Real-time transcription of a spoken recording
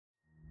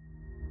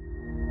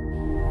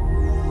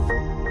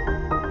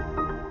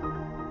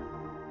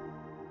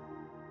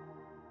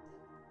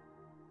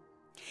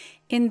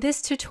In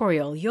this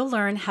tutorial, you'll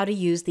learn how to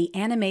use the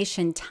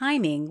animation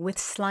timing with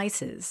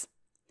slices.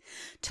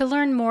 To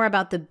learn more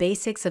about the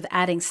basics of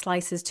adding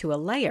slices to a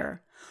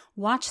layer,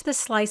 watch the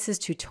Slices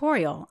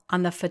tutorial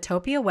on the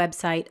Photopea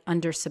website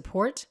under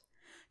Support,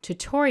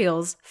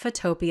 Tutorials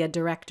Photopea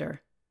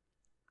Director.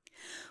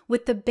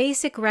 With the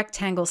basic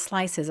rectangle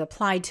slices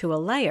applied to a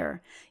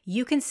layer,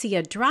 you can see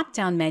a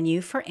drop-down menu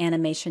for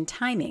animation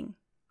timing.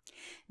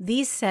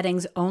 These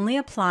settings only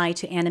apply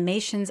to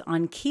animations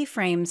on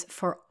keyframes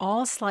for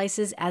all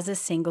slices as a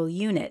single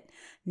unit,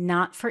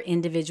 not for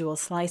individual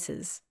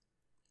slices.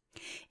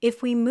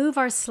 If we move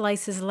our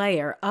slices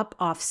layer up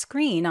off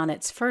screen on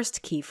its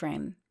first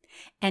keyframe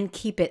and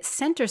keep it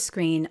center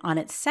screen on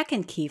its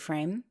second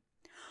keyframe,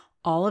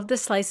 all of the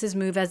slices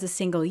move as a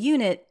single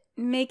unit,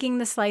 making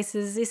the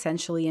slices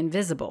essentially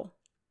invisible.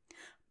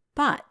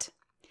 But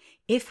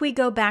if we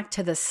go back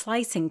to the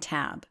Slicing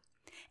tab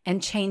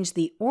and change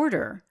the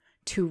order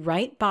to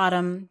right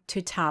bottom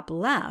to top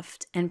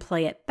left and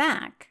play it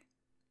back,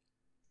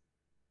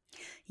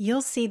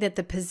 you'll see that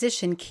the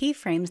position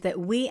keyframes that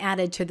we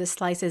added to the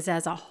slices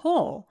as a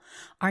whole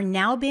are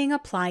now being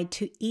applied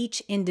to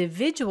each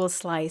individual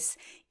slice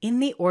in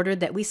the order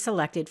that we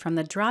selected from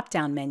the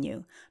drop-down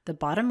menu, the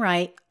bottom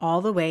right all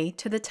the way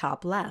to the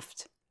top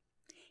left.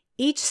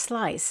 Each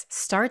slice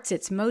starts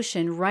its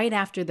motion right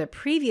after the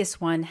previous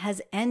one has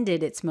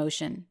ended its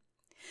motion.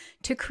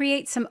 To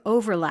create some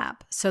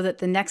overlap so that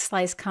the next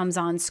slice comes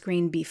on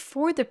screen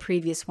before the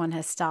previous one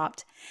has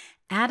stopped,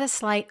 add a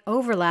slight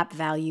overlap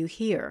value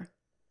here.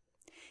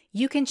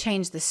 You can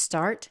change the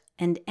start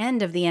and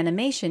end of the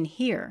animation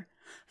here.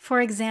 For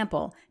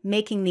example,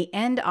 making the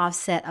end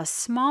offset a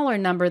smaller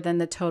number than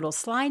the total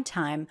slide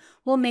time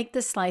will make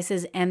the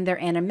slices end their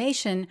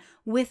animation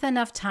with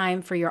enough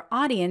time for your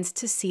audience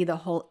to see the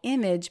whole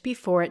image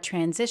before it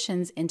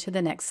transitions into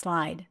the next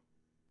slide.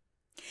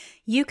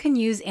 You can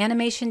use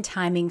animation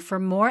timing for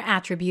more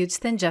attributes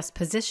than just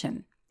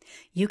position.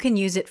 You can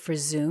use it for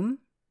zoom,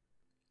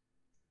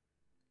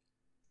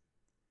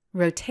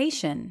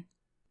 rotation,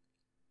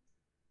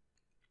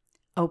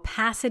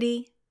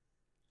 opacity,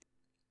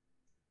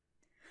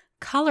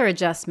 color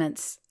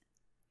adjustments.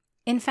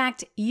 In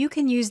fact, you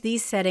can use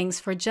these settings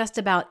for just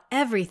about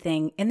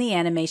everything in the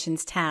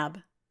Animations tab.